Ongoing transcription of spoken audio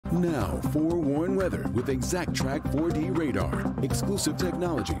Now, forewarn weather with ExactTrack 4D radar. Exclusive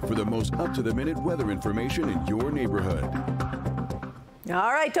technology for the most up-to-the-minute weather information in your neighborhood.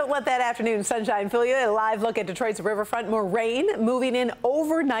 All right, don't let that afternoon sunshine fool you. A live look at Detroit's riverfront. More rain moving in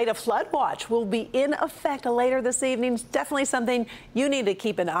overnight. A flood watch will be in effect later this evening. Definitely something you need to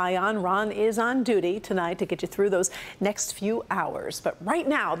keep an eye on. Ron is on duty tonight to get you through those next few hours. But right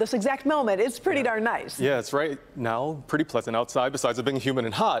now, this exact moment, it's pretty darn nice. Yeah, it's right now pretty pleasant outside, besides it being humid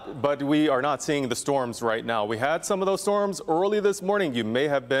and hot. But we are not seeing the storms right now. We had some of those storms early this morning. You may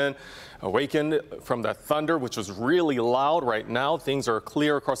have been awakened from that thunder, which was really loud. Right now, things are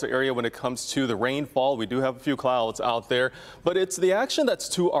clear across the area when it comes to the rainfall. We do have a few clouds out there, but it's the action that's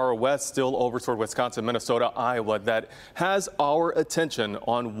to our west, still over toward Wisconsin, Minnesota, Iowa, that has our attention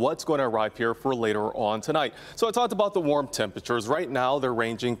on what's going to arrive here for later on tonight. So I talked about the warm temperatures. Right now, they're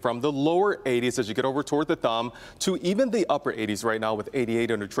ranging from the lower 80s as you get over toward the thumb to even the upper 80s right now with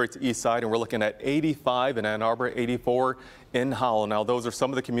 88 on Detroit's east side, and we're looking at 85 in Ann Arbor, 84 in Howell. Now, those are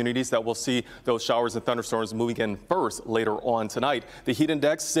some of the communities that will see those showers and thunderstorms moving in first later on tonight. The heat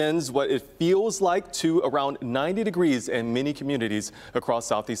index sends what it feels like to around 90 degrees in many communities across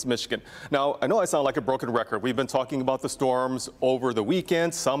southeast Michigan. Now, I know I sound like a broken record. We've been talking about the storms over the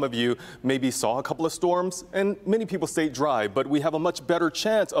weekend. Some of you maybe saw a couple of storms, and many people stayed dry, but we have a much better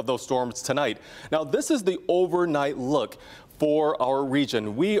chance of those storms tonight. Now, this is the overnight look for our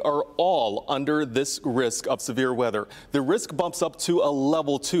region. We are all under this risk of severe weather. The risk bumps up to a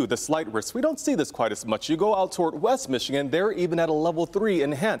level 2, the slight risk. We don't see this quite as much. You go out toward West Michigan, they're even at a level 3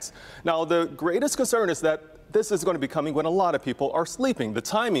 enhanced. Now, the greatest concern is that this is going to be coming when a lot of people are sleeping. The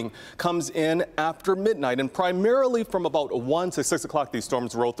timing comes in after midnight, and primarily from about 1 to 6 o'clock, these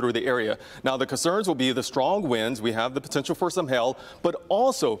storms roll through the area. Now, the concerns will be the strong winds. We have the potential for some hail, but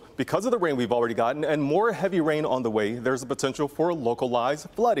also because of the rain we've already gotten and more heavy rain on the way, there's a potential for localized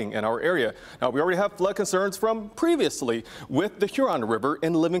flooding in our area. Now, we already have flood concerns from previously with the Huron River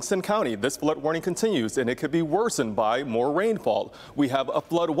in Livingston County. This flood warning continues, and it could be worsened by more rainfall. We have a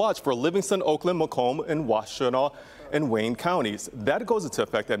flood watch for Livingston, Oakland, Macomb, and Washtenaw and Wayne counties. That goes into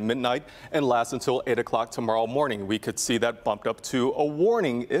effect at midnight and lasts until 8 o'clock tomorrow morning. We could see that bumped up to a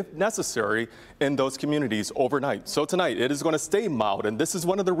warning if necessary in those communities overnight. So tonight it is going to stay mild, and this is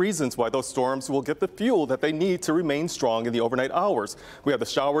one of the reasons why those storms will get the fuel that they need to remain strong in the overnight hours. We have the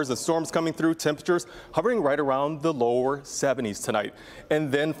showers and storms coming through, temperatures hovering right around the lower 70s tonight. And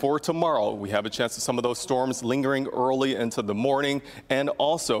then for tomorrow, we have a chance of some of those storms lingering early into the morning and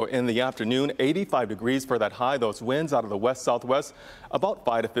also in the afternoon. 85 degrees for that high. Those winds out of the west-southwest about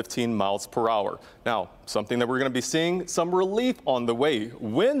 5 to 15 miles per hour. Now, something that we're going to be seeing some relief on the way.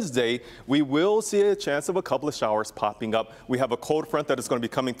 Wednesday, we will see a chance of a couple of showers popping up. We have a cold front that is going to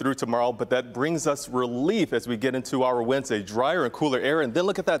be coming through tomorrow, but that brings us relief as we get into our Wednesday. Drier and cooler air, and then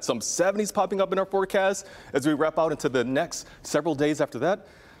look at that, some 70s popping up in our forecast as we wrap out into the next several days after that.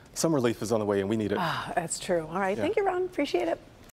 Some relief is on the way, and we need it. That's true. All right. Yeah. Thank you, Ron. Appreciate it.